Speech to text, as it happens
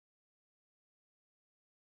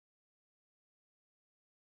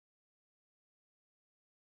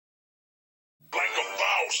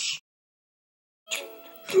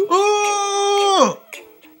Oh!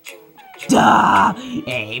 Duh!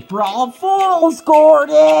 April Fools,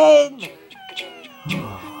 Gordon!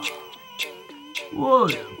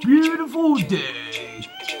 What a beautiful day!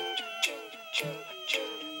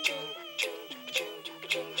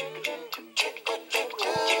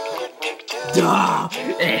 Duh!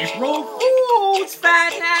 April Fools,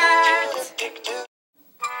 fatheads!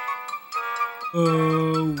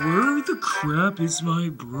 Where the crap is my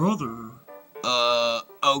brother?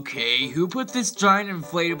 Okay, who put this giant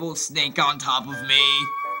inflatable snake on top of me?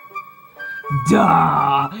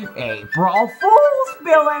 Duh! April Fools,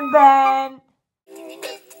 Bill and Ben!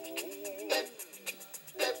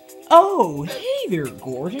 Oh, hey there,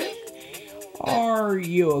 Gordon. Are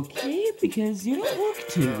you okay? Because you don't look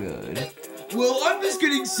too good. Well, I'm just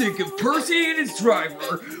getting sick of Percy and his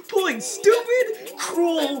driver pulling stupid,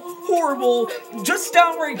 cruel, horrible, just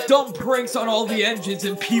downright dumb pranks on all the engines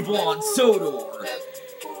and people on Sodor.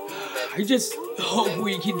 I just hope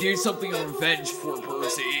we can do something of revenge for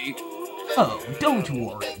Percy. Oh, don't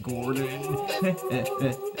worry, Gordon.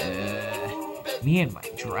 Me and my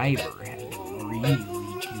driver had a really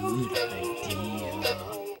good idea.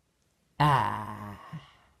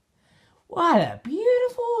 What a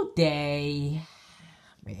beautiful day.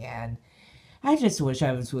 Man, I just wish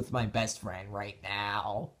I was with my best friend right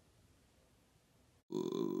now.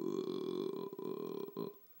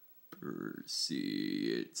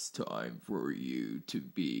 Percy, it's time for you to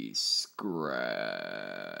be scrapped.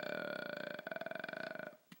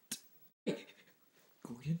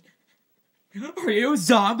 Gordon? Are you a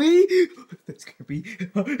zombie? That's gonna be...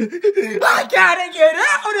 I gotta get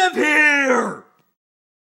out of here!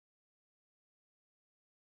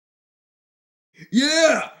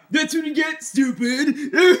 Yeah, that's what you get, stupid!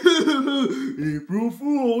 April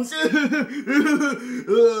Fools!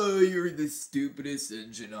 Oh, you're the stupidest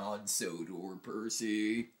engine on Sodor,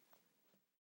 Percy.